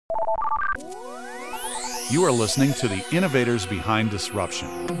You are listening to The Innovators Behind Disruption,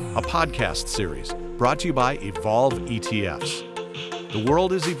 a podcast series brought to you by Evolve ETFs. The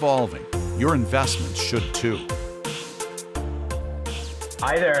world is evolving. Your investments should too.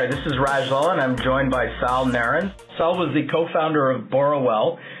 Hi there, this is Raj Lal, and I'm joined by Sal Naran. Sal was the co-founder of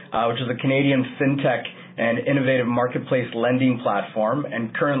Borrowell, which is a Canadian fintech and innovative marketplace lending platform,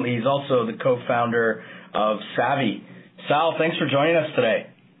 and currently he's also the co-founder of Savvy. Sal, thanks for joining us today.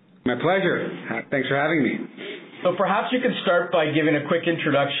 My pleasure. Thanks for having me. So perhaps you could start by giving a quick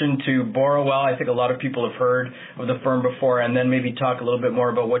introduction to Borrowell. I think a lot of people have heard of the firm before, and then maybe talk a little bit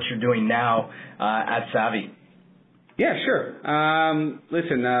more about what you're doing now at Savvy. Yeah, sure.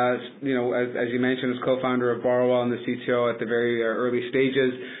 Listen, as you mentioned, as co-founder of Borrowell and the CTO at the very early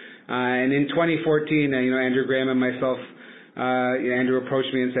stages. And in 2014, Andrew Graham and myself, Andrew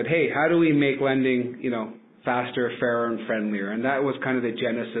approached me and said, hey, how do we make lending, faster, fairer, and friendlier? And that was kind of the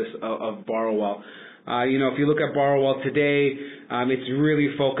genesis of Borrowell. If you look at Borrowell today, it's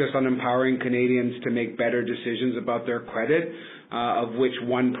really focused on empowering Canadians to make better decisions about their credit, of which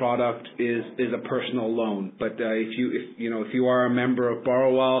one product is a personal loan. But if you are a member of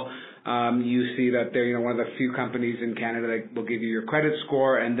Borrowell, you see that they're one of the few companies in Canada that will give you your credit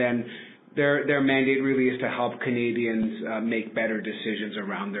score, and then their mandate really is to help Canadians make better decisions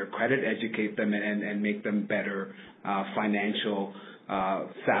around their credit, educate them, and make them better financial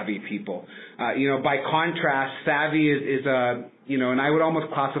savvy people. By contrast, Savvy is a, and I would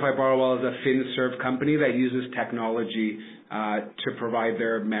almost classify Borrowell as a FinServe company that uses technology to provide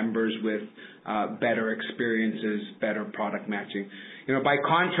their members with better experiences, better product matching. By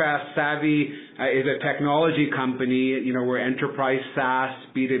contrast, Savvy is a technology company. We're enterprise SaaS,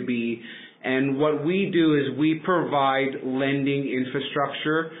 B2B, and what we do is we provide lending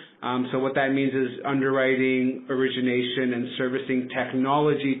infrastructure. So what that means is underwriting, origination, and servicing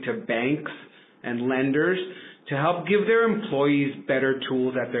technology to banks and lenders to help give their employees better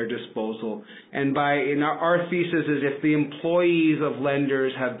tools at their disposal. And our thesis is if the employees of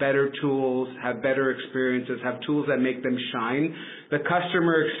lenders have better tools, have better experiences, have tools that make them shine, the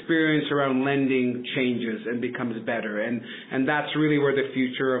customer experience around lending changes and becomes better. And that's really where the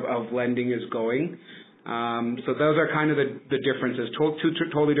future of lending is going. So those are kind of the differences. Two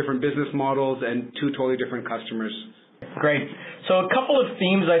totally different business models and two totally different customers. Great. So a couple of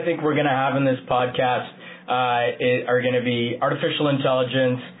themes I think we're going to have in this podcast are going to be artificial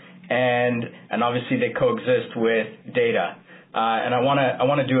intelligence and obviously they coexist with data. And I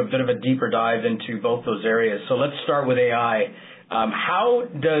want to do a bit of a deeper dive into both those areas. So let's start with AI. How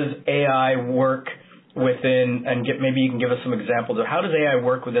does AI work within, and maybe you can give us some examples of how does AI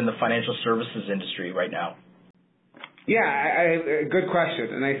work within the financial services industry right now? Yeah, good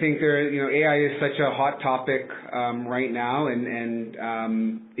question. And I think AI is such a hot topic right now.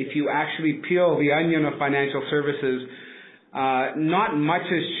 And if you actually peel the onion of financial services, not much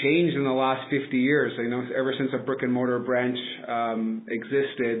has changed in the last 50 years. Ever since a brick and mortar branch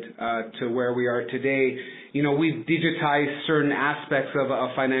existed to where we are today, we've digitized certain aspects of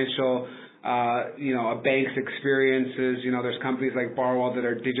a financial, a bank's experiences. There's companies like Borrowell that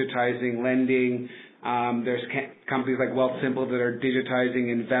are digitizing lending. There's companies like Wealthsimple that are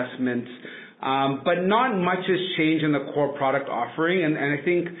digitizing investments. But not much has changed in the core product offering. And I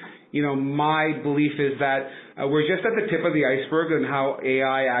think, my belief is that we're just at the tip of the iceberg on how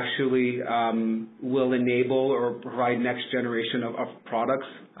AI actually will enable or provide next generation of products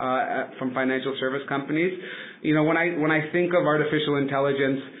from financial service companies. When I think of artificial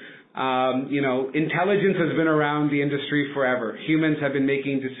intelligence, intelligence has been around the industry forever. Humans have been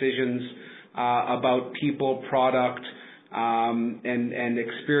making decisions about people, product, and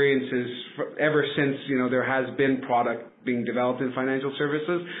experiences ever since there has been product being developed in financial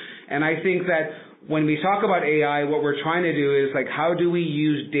services. And I think that when we talk about AI, what we're trying to do is how do we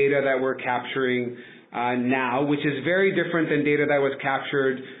use data that we're capturing now, which is very different than data that was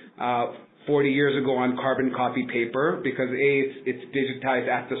captured 40 years ago on carbon copy paper, because A, it's digitized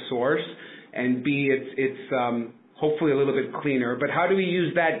at the source, and B, it's hopefully a little bit cleaner. But how do we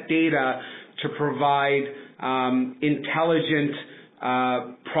use that data to provide intelligent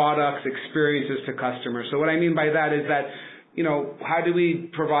products, experiences to customers? So what I mean by that is that, how do we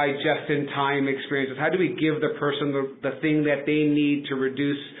provide just-in-time experiences? How do we give the person the thing that they need to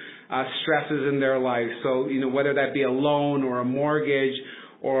reduce stresses in their life? So, whether that be a loan or a mortgage,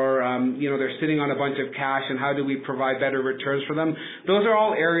 or they're sitting on a bunch of cash, and how do we provide better returns for them? Those are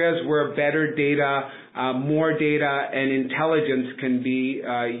all areas where better data, more data, and intelligence can be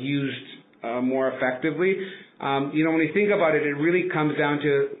used more effectively. When we think about it, it really comes down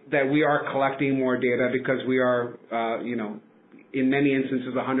to that we are collecting more data because we are, in many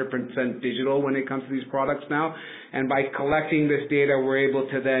instances 100% digital when it comes to these products now. And by collecting this data, we're able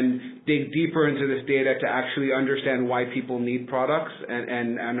to then dig deeper into this data to actually understand why people need products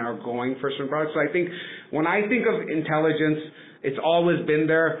and are going for certain products. So I think when I think of intelligence, it's always been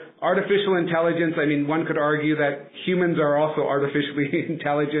there. Artificial intelligence, I mean, one could argue that humans are also artificially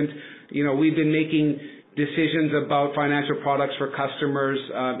intelligent. You know, we've been making decisions about financial products for customers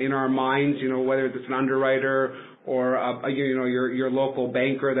in our minds, you know, whether it's an underwriter or your local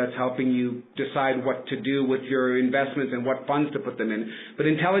banker that's helping you decide what to do with your investments and what funds to put them in. But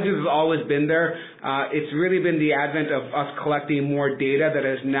intelligence has always been there. It's really been the advent of us collecting more data that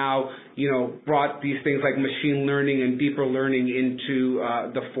has now, you know, brought these things like machine learning and deeper learning into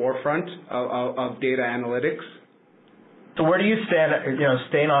the forefront of data analytics. So where do you stand, you know,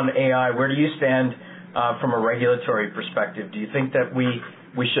 staying on AI, where do you stand from a regulatory perspective? Do you think that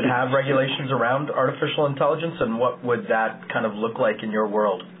we should have regulations around artificial intelligence, and what would that kind of look like in your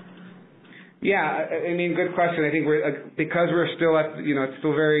world? Yeah, I mean, good question. I think because we're still at, you know, it's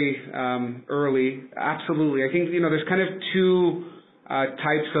still very early. Absolutely. I think, you know, there's kind of two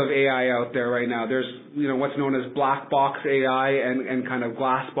types of AI out there right now. There's, you know, what's known as black box AI and kind of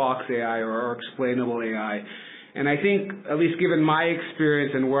glass box AI or explainable AI. And I think, at least given my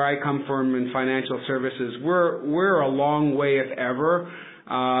experience and where I come from in financial services, we're a long way, if ever,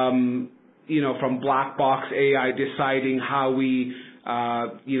 you know, from black box AI deciding how we,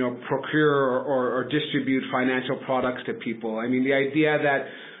 you know, procure or distribute financial products to people. I mean, the idea that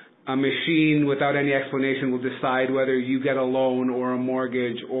a machine without any explanation will decide whether you get a loan or a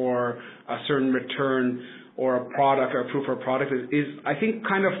mortgage or a certain return or a product or a proof of product is I think,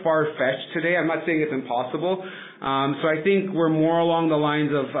 kind of far-fetched today. I'm not saying it's impossible. So I think we're more along the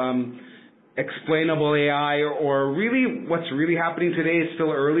lines of explainable AI, or really what's really happening today is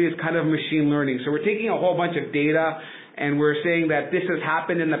still early, is kind of machine learning. So we're taking a whole bunch of data and we're saying that this has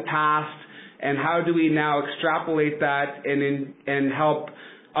happened in the past, and how do we now extrapolate that and help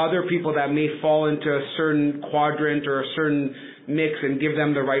other people that may fall into a certain quadrant or a certain mix and give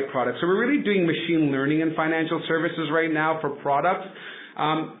them the right product. So we're really doing machine learning in financial services right now for products.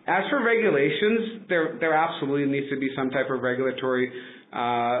 As for regulations, there absolutely needs to be some type of regulatory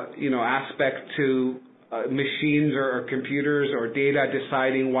you know, aspect to machines or computers or data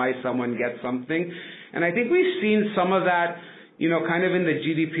deciding why someone gets something. And I think we've seen some of that, you know, kind of in the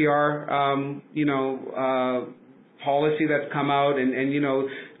GDPR, you know, policy that's come out. And, you know,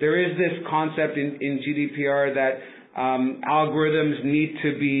 there is this concept in GDPR that algorithms need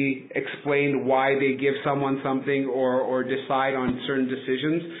to be explained why they give someone something or decide on certain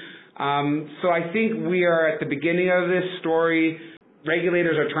decisions. So I think we are at the beginning of this story.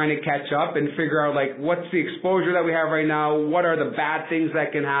 Regulators are trying to catch up and figure out, like, what's the exposure that we have right now, what are the bad things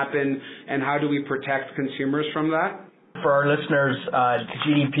that can happen, and how do we protect consumers from that? For our listeners,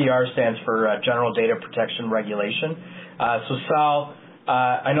 GDPR stands for General Data Protection Regulation. So Sal,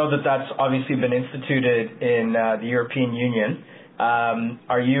 I know that that's obviously been instituted in the European Union.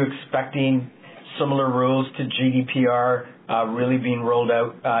 Are you expecting similar rules to GDPR really being rolled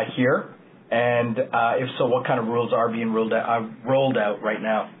out here? And if so, what kind of rules are being rolled out right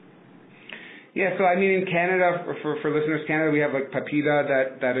now? Yeah, so I mean, in Canada, for listeners, Canada, we have like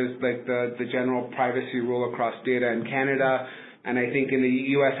PIPEDA that is like the general privacy rule across data in Canada, and I think in the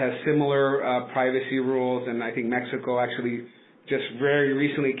U.S. has similar privacy rules, and I think Mexico actually just very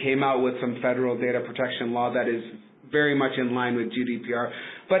recently came out with some federal data protection law that is very much in line with GDPR.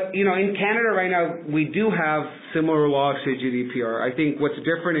 But, you know, in Canada right now, we do have similar laws to GDPR. I think what's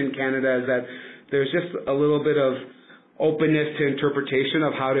different in Canada is that there's just a little bit of openness to interpretation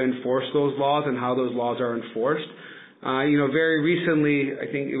of how to enforce those laws and how those laws are enforced. You know, very recently,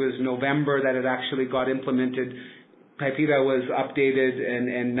 I think it was November that it actually got implemented. PIPEDA was updated,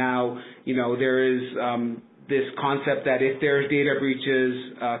 and now, you know, there is this concept that if there's data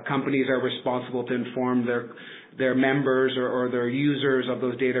breaches, companies are responsible to inform their members or their users of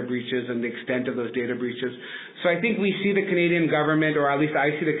those data breaches and the extent of those data breaches. So I think we see the Canadian government, or at least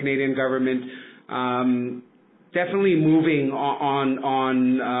I see the Canadian government, definitely moving on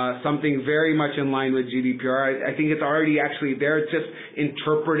something very much in line with GDPR. I think it's already actually there. It's just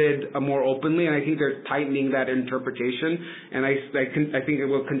interpreted more openly, and I think they're tightening that interpretation. And I think it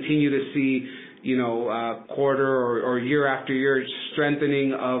will continue to see, you know, quarter or year after year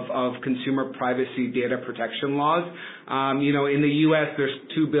strengthening of consumer privacy data protection laws. You know, in the U.S., there's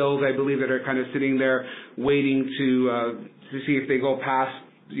two bills, I believe, that are kind of sitting there waiting to see if they go past,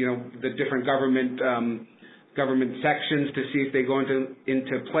 you know, the different government government sections to see if they go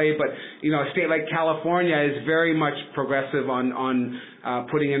into play. But a state like California is very much progressive on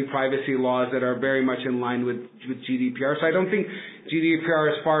putting in privacy laws that are very much in line with GDPR. So I don't think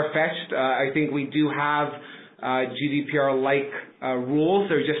GDPR is far-fetched. I think we do have GDPR-like rules.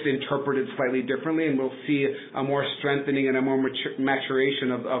 They're just interpreted slightly differently, and we'll see a more strengthening and a more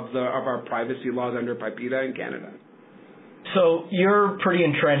maturation of our privacy laws under PIPEDA in Canada. So you're pretty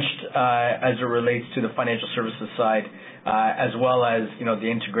entrenched as it relates to the financial services side, as well as the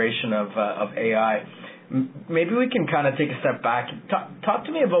integration of AI. Maybe we can kind of take a step back. Talk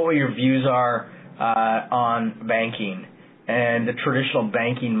to me about what your views are on banking and the traditional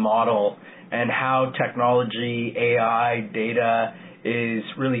banking model, and how technology, AI, data is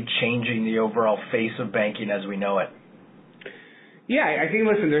really changing the overall face of banking as we know it. Yeah, I think,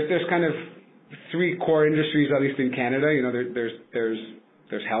 listen, there's kind of three core industries, at least in Canada.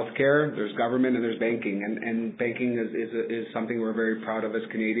 There's healthcare, there's government, and there's banking. And banking is something we're very proud of as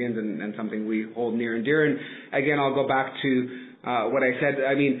Canadians, and something we hold near and dear. And again, I'll go back to what I said.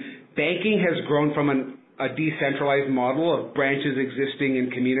 I mean, banking has grown from a decentralized model of branches existing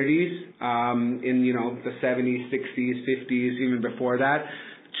in communities in the 70s, 60s, 50s, even before that,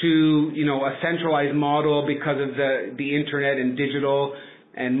 to a centralized model because of the internet and digital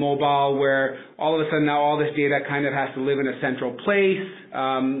and mobile, where all of a sudden now all this data kind of has to live in a central place.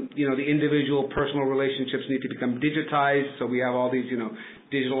 The individual personal relationships need to become digitized, so we have all these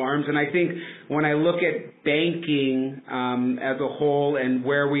digital arms. And I think when I look at banking as a whole and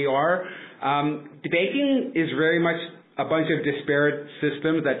where we are, banking is very much a bunch of disparate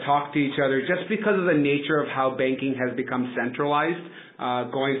systems that talk to each other just because of the nature of how banking has become centralized,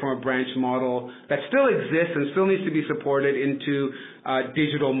 going from a branch model that still exists and still needs to be supported into a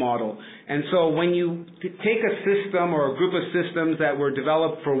digital model. And so when you take a system or a group of systems that were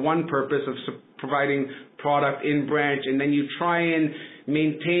developed for one purpose of providing product in branch, and then you try and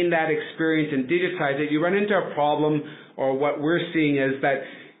maintain that experience and digitize it, you run into a problem, or what we're seeing is that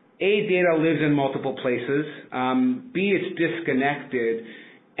A, data lives in multiple places, B, it's disconnected,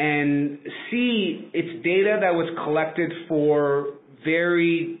 and C, it's data that was collected for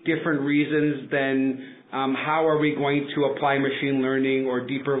very different reasons than how are we going to apply machine learning or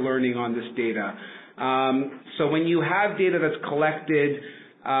deeper learning on this data. So when you have data that's collected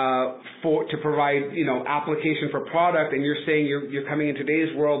to provide application for product, and you're saying you're coming in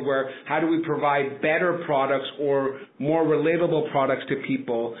today's world where how do we provide better products or more relatable products to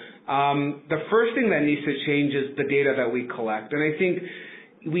people, the first thing that needs to change is the data that we collect. And I think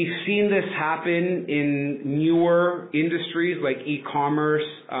we've seen this happen in newer industries like e-commerce,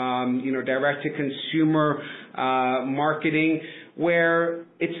 direct to consumer marketing, where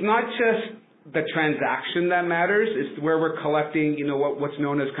it's not just the transaction that matters, it's where we're collecting, what's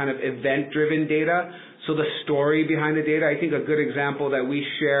known as kind of event-driven data. So the story behind the data. I think a good example that we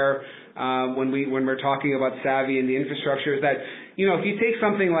share when we're talking about Savvy and the infrastructure is that, if you take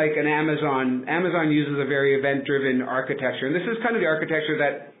something like an Amazon uses a very event-driven architecture, and this is kind of the architecture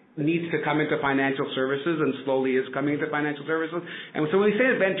that needs to come into financial services and slowly is coming into financial services. And so when we say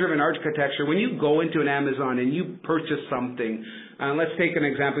event-driven architecture, when you go into an Amazon and you purchase something, let's take an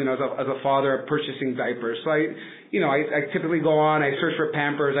example, as a father of purchasing diapers. So I typically go on, I search for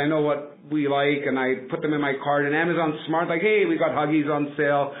Pampers, I know what we like, and I put them in my cart, and Amazon's smart, like, hey, we got Huggies on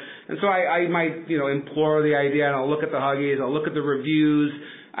sale. And so I might, implore the idea, and I'll look at the Huggies, I'll look at the reviews,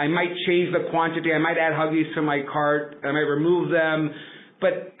 I might change the quantity, I might add Huggies to my cart, I might remove them,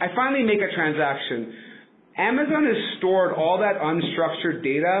 but I finally make a transaction. Amazon has stored all that unstructured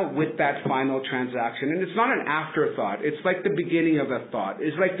data with that final transaction, and it's not an afterthought. It's like the beginning of a thought.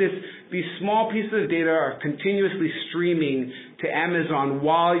 It's like these small pieces of data are continuously streaming to Amazon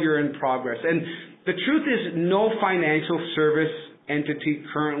while you're in progress. And the truth is, no financial service entity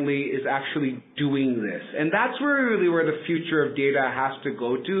currently is actually doing this. And that's really where the future of data has to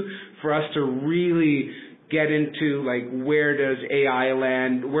go to for us to really get into, like, where does AI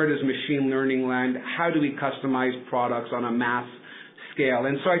land, where does machine learning land, how do we customize products on a mass scale.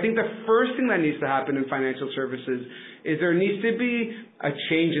 And so I think the first thing that needs to happen in financial services is there needs to be a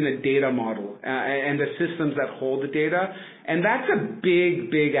change in the data model and the systems that hold the data. And that's a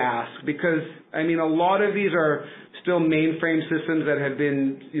big, big ask, because, a lot of these are still mainframe systems that have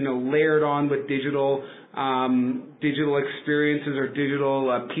been, layered on with digital experiences or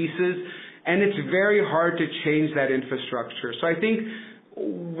digital pieces. And it's very hard to change that infrastructure. So I think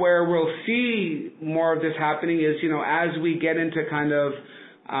where we'll see more of this happening is, as we get into kind of,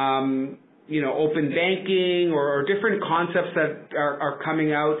 open banking or different concepts that are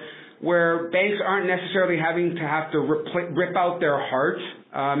coming out, where banks aren't necessarily having to rip out their heart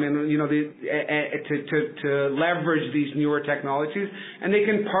and to leverage these newer technologies, and they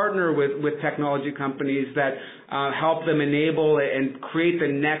can partner with technology companies that help them enable and create the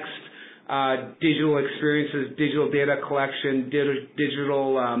next digital experiences, digital data collection,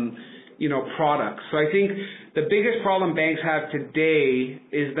 digital products. So I think the biggest problem banks have today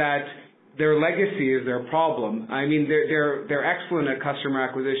is that their legacy is their problem. I mean, they're excellent at customer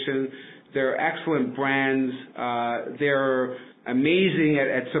acquisition. They're excellent brands. They're amazing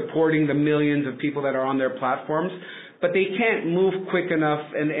at supporting the millions of people that are on their platforms, but they can't move quick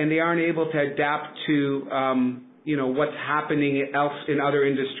enough, and they aren't able to adapt to what's happening else in other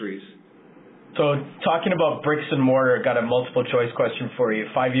industries. So talking about bricks and mortar, got a multiple choice question for you.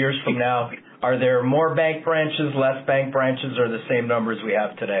 5 years from now, are there more bank branches, less bank branches, or the same numbers we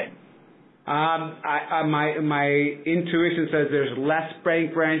have today? My intuition says there's less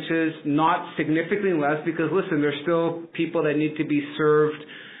bank branches, not significantly less, because listen, there's still people that need to be served.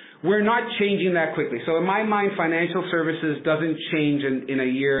 We're not changing that quickly. So in my mind, financial services doesn't change in a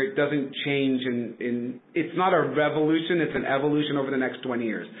year. It doesn't change it's not a revolution, it's an evolution over the next 20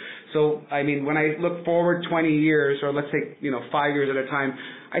 years. So, I mean, when I look forward 20 years, or let's say, 5 years at a time,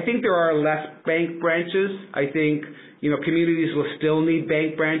 I think there are less bank branches. I think, communities will still need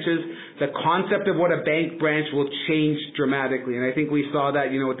bank branches. The concept of what a bank branch will change dramatically. And I think we saw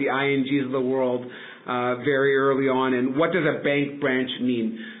that, with the INGs of the world very early on. And what does a bank branch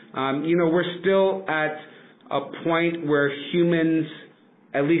mean? We're still at a point where humans,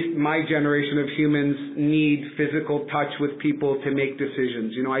 at least my generation of humans, need physical touch with people to make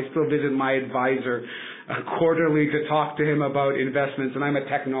decisions. I still visit my advisor quarterly to talk to him about investments, and I'm a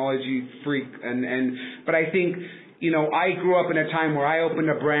technology freak. But I think, I grew up in a time where I opened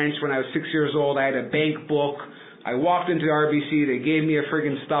a branch when I was 6 years old. I had a bank book. I walked into RBC. They gave me a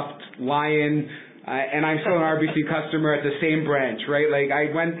friggin' stuffed lion. And I'm still an RBC customer at the same branch, right? Like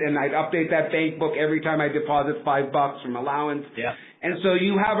I went and I'd update that bank book every time I deposit $5 from allowance. Yeah. And so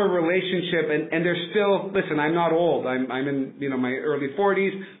you have a relationship, and there's still, listen, I'm not old. I'm in, my early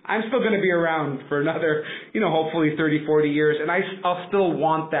 40s. I'm still going to be around for another, hopefully 30, 40 years. And I'll still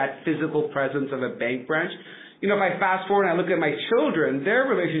want that physical presence of a bank branch. If I fast forward and I look at my children, their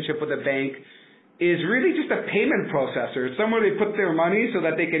relationship with a bank is really just a payment processor. It's somewhere they put their money so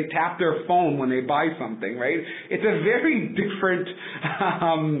that they can tap their phone when they buy something, right? It's a very different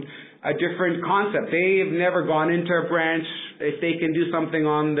concept. They've never gone into a branch. If they can do something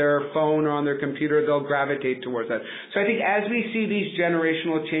on their phone or on their computer, they'll gravitate towards that. So I think as we see these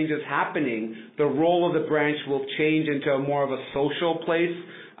generational changes happening, the role of the branch will change into more of a social place,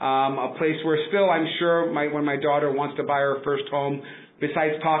 a place where still, I'm sure, when my daughter wants to buy her first home,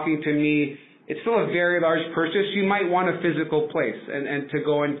 besides talking to me, it's still a very large purchase. You might want a physical place and to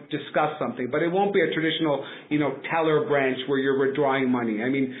go and discuss something, but it won't be a traditional, teller branch where you're withdrawing money. I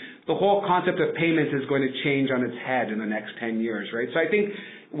mean, the whole concept of payments is going to change on its head in the next 10 years, right? So I think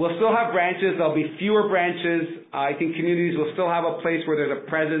we'll still have branches. There'll be fewer branches. I think communities will still have a place where there's a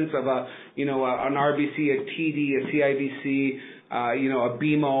presence of an RBC, a TD, a CIBC, a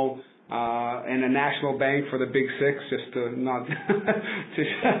BMO. And a national bank for the big six, just to not.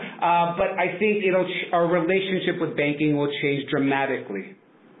 But I think our relationship with banking will change dramatically.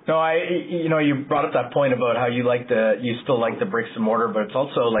 No, you brought up that point about how you still like the bricks and mortar, but it's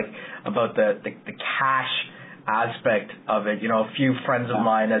also like about the cash aspect of it. A few friends of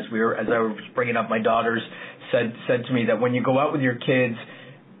mine, as I was bringing up my daughters, said to me that when you go out with your kids,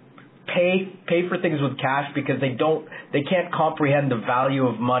 pay for things with cash, because they can't comprehend the value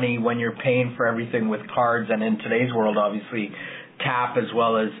of money when you're paying for everything with cards, and in today's world, obviously, tap as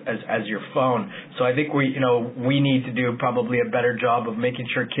well as your phone. So I think we need to do probably a better job of making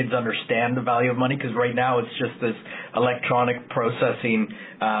sure kids understand the value of money, because right now it's just this electronic processing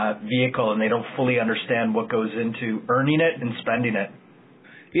vehicle, and they don't fully understand what goes into earning it and spending it.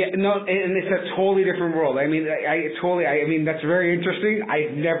 Yeah, no, and it's a totally different world. I mean, that's very interesting.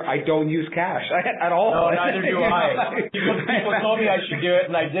 I don't use cash at all. No, neither do I. People told me I should do it,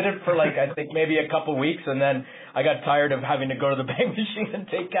 and I did it for I think maybe a couple weeks, and then I got tired of having to go to the bank machine and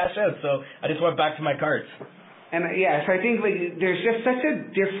take cash out, so I just went back to my cards. And so I think there's just such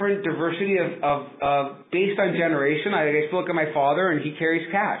a different diversity of based on generation. I still look at my father, and he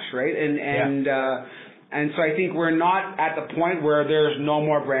carries cash, right? And so I think we're not at the point where there's no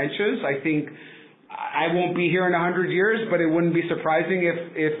more branches. I think I won't be here in 100 years, but it wouldn't be surprising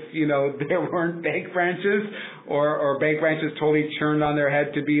if there weren't bank branches or bank branches totally turned on their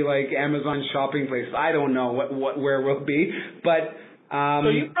head to be like Amazon shopping places. I don't know where we'll be, but. So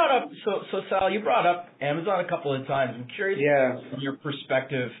you brought up Sal, you brought up Amazon a couple of times. I'm curious from your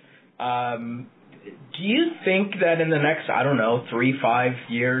perspective. do you think that in the next, 3-5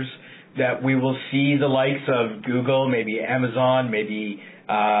 years, that we will see the likes of Google, maybe Amazon, maybe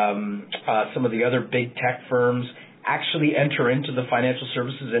some of the other big tech firms actually enter into the financial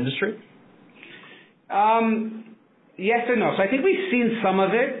services industry? Yes and no. So I think we've seen some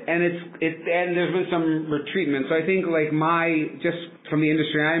of it, and and there's been some retreatment. So I think just from the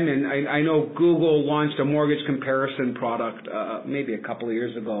industry I'm in, I know Google launched a mortgage comparison product maybe a couple of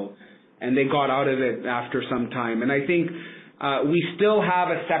years ago, and they got out of it after some time. And I think we still have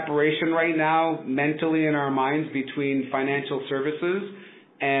a separation right now mentally in our minds between financial services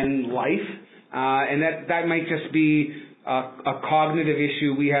and life, and that might just be a cognitive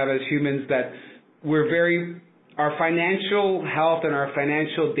issue we have as humans, that our financial health and our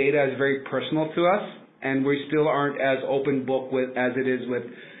financial data is very personal to us, and we still aren't as open book as it is with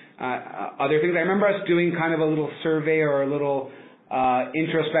other things. I remember us doing kind of a little survey or a little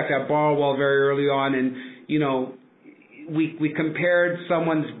introspect at Borrowwell very early on, and we compared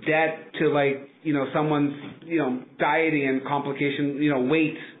someone's debt to someone's dieting and complication,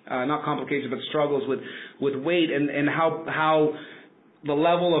 weight, not complications but struggles with weight, and how the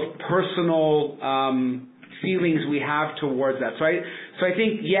level of personal feelings we have towards that. So I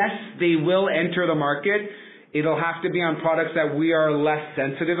think, yes, they will enter the market. It'll have to be on products that we are less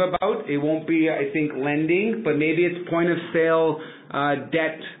sensitive about. It won't be, I think, lending, but maybe it's point of sale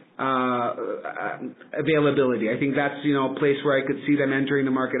debt availability. I think that's a place where I could see them entering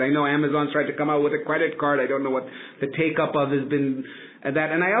the market. I know Amazon's tried to come out with a credit card. I don't know what the take up of has been at that.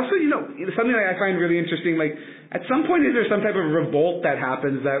 And I also, something that I find really interesting, at some point is there some type of revolt that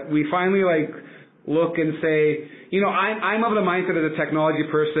happens that we finally look and say, I'm of the mindset as a technology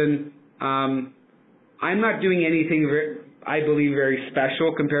person, I'm not doing anything I believe very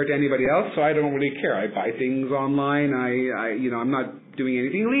special compared to anybody else, so I don't really care. I buy things online. I'm not doing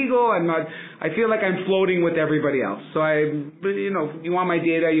anything illegal. I feel like I'm floating with everybody else. So you want my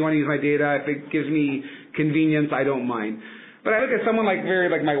data, you want to use my data. If it gives me convenience, I don't mind. But I look at someone like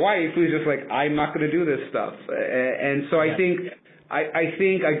my wife, who's just I'm not going to do this stuff. And so I think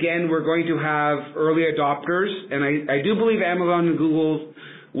again, we're going to have early adopters, and I do believe Amazon and Google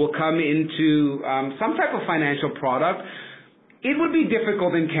will come into some type of financial product. It would be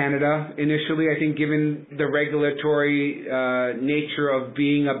difficult in Canada initially, I think, given the regulatory nature of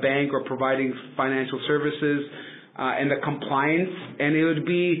being a bank or providing financial services and the compliance, and it would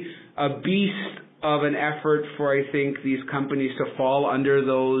be a beast of an effort for, I think, these companies to fall under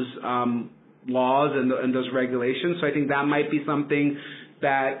those laws and those regulations. So I think that might be something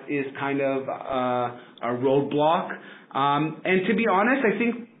that is kind of a roadblock. And to be honest, I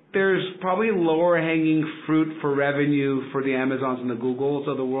think there's probably lower hanging fruit for revenue for the Amazons and the Googles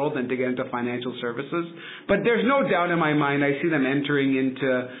of the world than to get into financial services. But there's no doubt in my mind I see them entering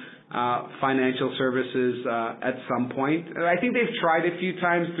into financial services at some point. I think they've tried a few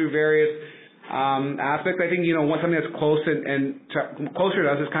times through various aspects. I think, something that's close and closer to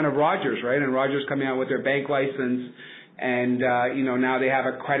us is kind of Rogers, right? And Rogers coming out with their bank license, and now they have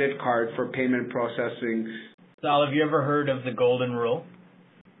a credit card for payment processing. Sal, have you ever heard of the Golden Rule?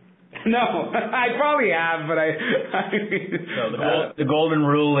 No, I probably have, but the Golden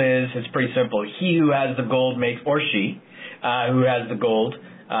Rule it's pretty simple. He who has the gold or she who has the gold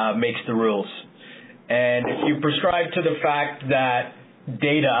makes the rules. And if you prescribe to the fact that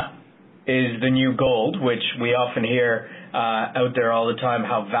data is the new gold, which we often hear out there all the time,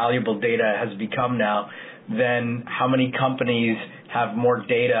 how valuable data has become now, then how many companies have more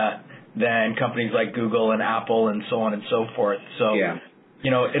data than companies like Google and Apple and so on and so forth? So,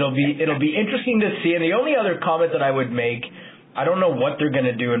 it'll be interesting to see. And the only other comment that I would make, I don't know what they're going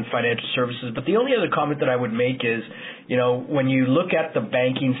to do in financial services, but the only other comment that I would make is, when you look at the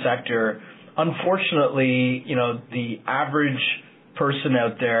banking sector, unfortunately, the average person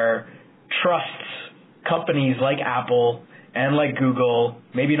out there trusts companies like Apple and like Google,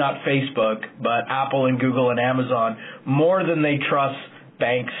 maybe not Facebook, but Apple and Google and Amazon, more than they trust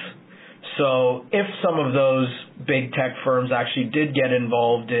banks. So if some of those big tech firms actually did get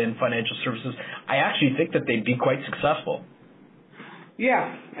involved in financial services, I actually think that they'd be quite successful.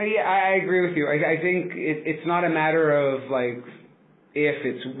 Yeah, I agree with you. I think it's not a matter of if,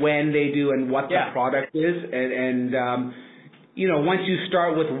 it's when they do and what the product is. And once you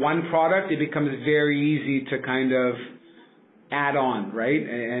start with one product, it becomes very easy to kind of add on, right?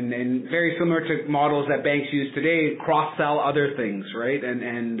 And very similar to models that banks use today, cross-sell other things, right?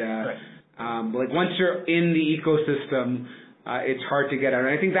 Once you're in the ecosystem, it's hard to get out. And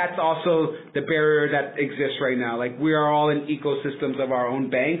I think that's also the barrier that exists right now. We are all in ecosystems of our own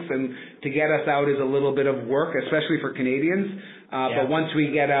banks, and to get us out is a little bit of work, especially for Canadians. But once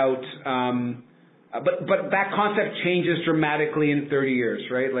we get out, but that concept changes dramatically in 30 years,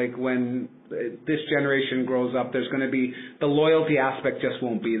 right? Like when this generation grows up, there's going to be, the loyalty aspect just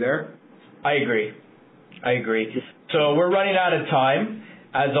won't be there. I agree. So we're running out of time,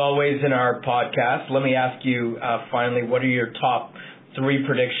 as always in our podcast. Let me ask you finally, what are your top 3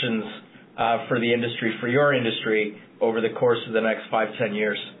 predictions for the industry, for your industry, over the course of the next 5-10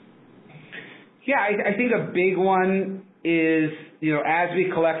 years? Yeah, I think a big one is, as we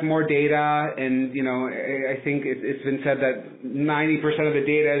collect more data, and, I think it's been said that 90% of the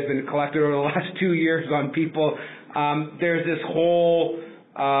data has been collected over the last 2 years on people. There's this whole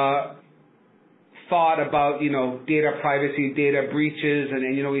thought about, data privacy, data breaches,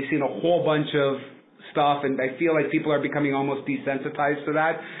 and we've seen a whole bunch of stuff, and I feel like people are becoming almost desensitized to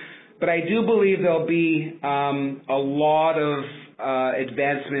that. But I do believe there'll be a lot of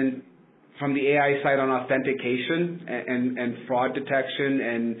advancement from the AI side on authentication and fraud detection.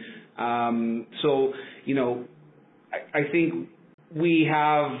 And so, I think we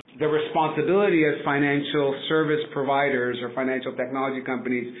have the responsibility as financial service providers or financial technology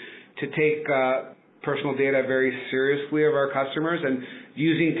companies to take personal data very seriously of our customers, and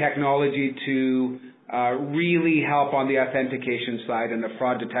using technology to really help on the authentication side and the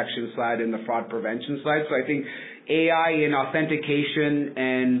fraud detection side and the fraud prevention side. So I think AI in authentication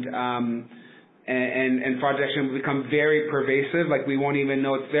and fraud detection will become very pervasive. Like, we won't even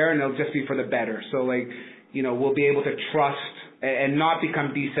know it's there, and it'll just be for the better. So we'll be able to trust and not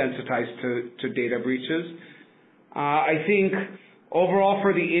become desensitized to data breaches. I think overall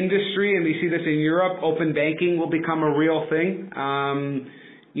for the industry, and we see this in Europe, open banking will become a real thing.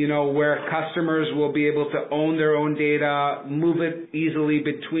 Where customers will be able to own their own data, move it easily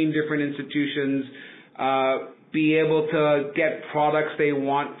between different institutions, be able to get products they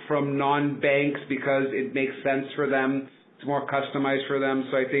want from non-banks because it makes sense for them. It's more customized for them.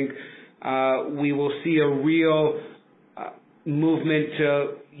 So I think we will see a real movement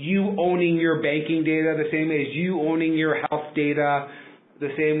to you owning your banking data the same way as you owning your health data,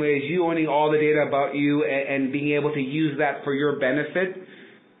 the same way as you owning all the data about you, and being able to use that for your benefit.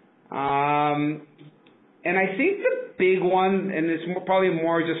 And I think the big one, and it's probably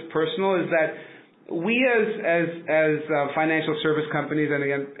more just personal, is that we as financial service companies, and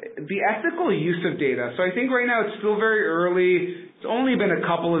again, the ethical use of data. So I think right now it's still very early. It's only been a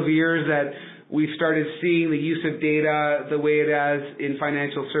couple of years that we've started seeing the use of data the way it has in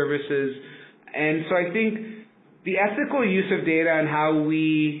financial services. And so I think the ethical use of data and how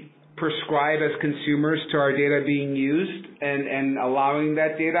we prescribe as consumers to our data being used and allowing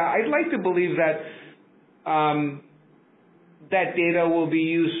that data, I'd like to believe that that data will be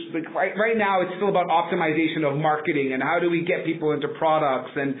used. Like right now, it's still about optimization of marketing and how do we get people into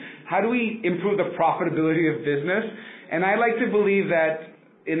products and how do we improve the profitability of business. And I like to believe that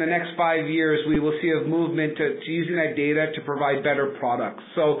in the next 5 years, we will see a movement to using that data to provide better products.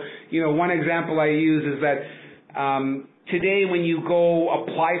 So, one example I use is that today when you go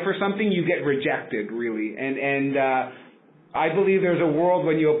apply for something, you get rejected, really. And I believe there's a world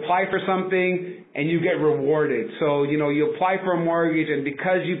when you apply for something and you get rewarded. So, you apply for a mortgage, and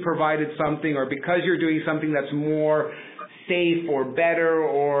because you provided something or because you're doing something that's more safe or better,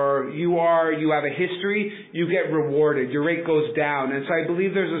 or you have a history, you get rewarded. Your rate goes down. And so I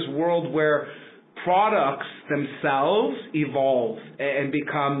believe there's this world where products themselves evolve and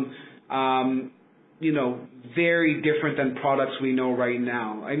become, very different than products we know right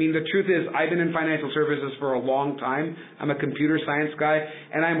now. I mean, the truth is, I've been in financial services for a long time. I'm a computer science guy,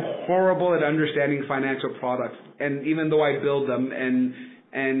 and I'm horrible at understanding financial products. And even though I build them, and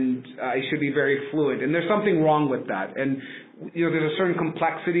I should be very fluent. And there's something wrong with that. And, there's a certain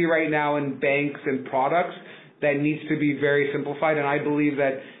complexity right now in banks and products that needs to be very simplified. And I believe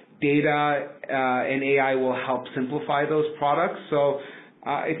that data and AI will help simplify those products. So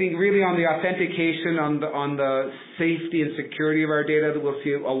I think really on the authentication, on the safety and security of our data, that we'll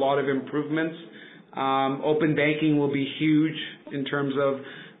see a lot of improvements. Open banking will be huge in terms of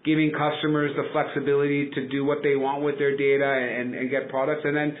giving customers the flexibility to do what they want with their data and get products.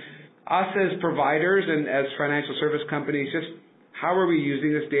 And then us as providers and as financial service companies, just how are we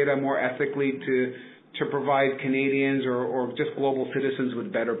using this data more ethically to provide Canadians or just global citizens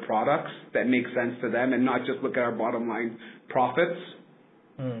with better products that make sense to them and not just look at our bottom line profits.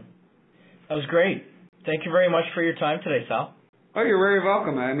 That was great. Thank you very much for your time today, Sal. Oh, you're very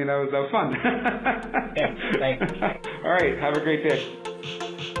welcome. I mean, that was fun. Yeah, thanks. All right. Have a great day.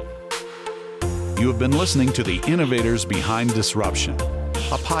 You have been listening to The Innovators Behind Disruption,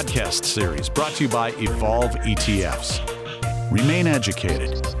 a podcast series brought to you by Evolve ETFs. Remain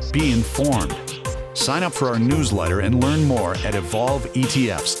educated. Be informed. Sign up for our newsletter and learn more at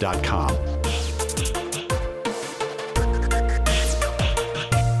evolveetfs.com.